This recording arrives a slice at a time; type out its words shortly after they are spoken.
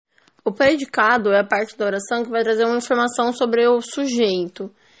O predicado é a parte da oração que vai trazer uma informação sobre o sujeito.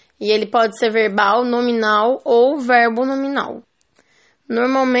 E ele pode ser verbal, nominal ou verbo nominal.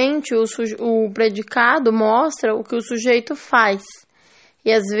 Normalmente, o predicado mostra o que o sujeito faz.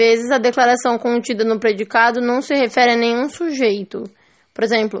 E às vezes a declaração contida no predicado não se refere a nenhum sujeito. Por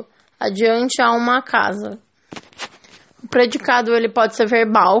exemplo, adiante há uma casa. O predicado ele pode ser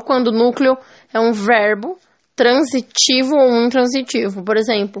verbal quando o núcleo é um verbo transitivo ou intransitivo. Por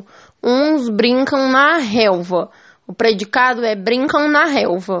exemplo, uns brincam na relva. O predicado é brincam na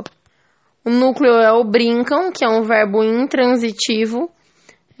relva. O núcleo é o brincam, que é um verbo intransitivo.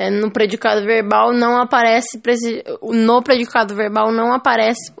 No predicado verbal não aparece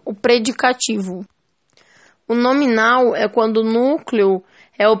o predicativo. O nominal é quando o núcleo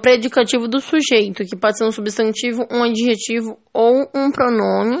é o predicativo do sujeito, que pode ser um substantivo, um adjetivo ou um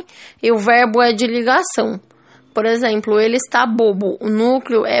pronome, e o verbo é de ligação. Por exemplo, ele está bobo. O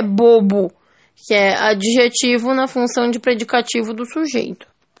núcleo é bobo, que é adjetivo na função de predicativo do sujeito.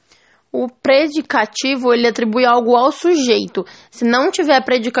 O predicativo, ele atribui algo ao sujeito. Se não tiver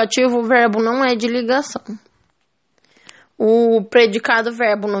predicativo, o verbo não é de ligação. O predicado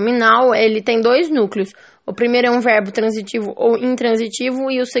verbo nominal, ele tem dois núcleos. O primeiro é um verbo transitivo ou intransitivo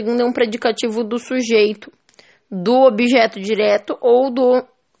e o segundo é um predicativo do sujeito, do objeto direto ou do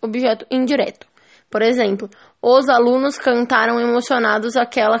objeto indireto. Por exemplo, os alunos cantaram emocionados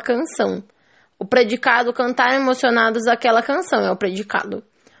aquela canção. O predicado cantar emocionados aquela canção é o predicado.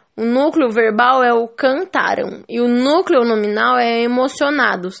 O núcleo verbal é o cantaram e o núcleo nominal é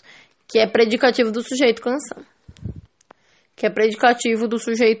emocionados, que é predicativo do sujeito canção, que é predicativo do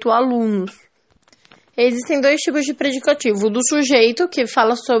sujeito alunos. Existem dois tipos de predicativo. O do sujeito, que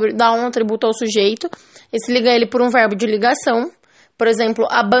fala sobre dar um atributo ao sujeito, e se liga ele por um verbo de ligação. Por exemplo,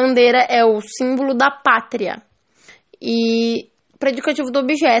 a bandeira é o símbolo da pátria. E predicativo do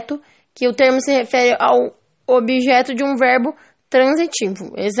objeto, que o termo se refere ao objeto de um verbo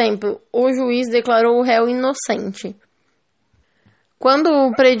transitivo. Exemplo, o juiz declarou o réu inocente. Quando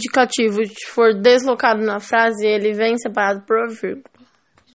o predicativo for deslocado na frase, ele vem separado por vírgula.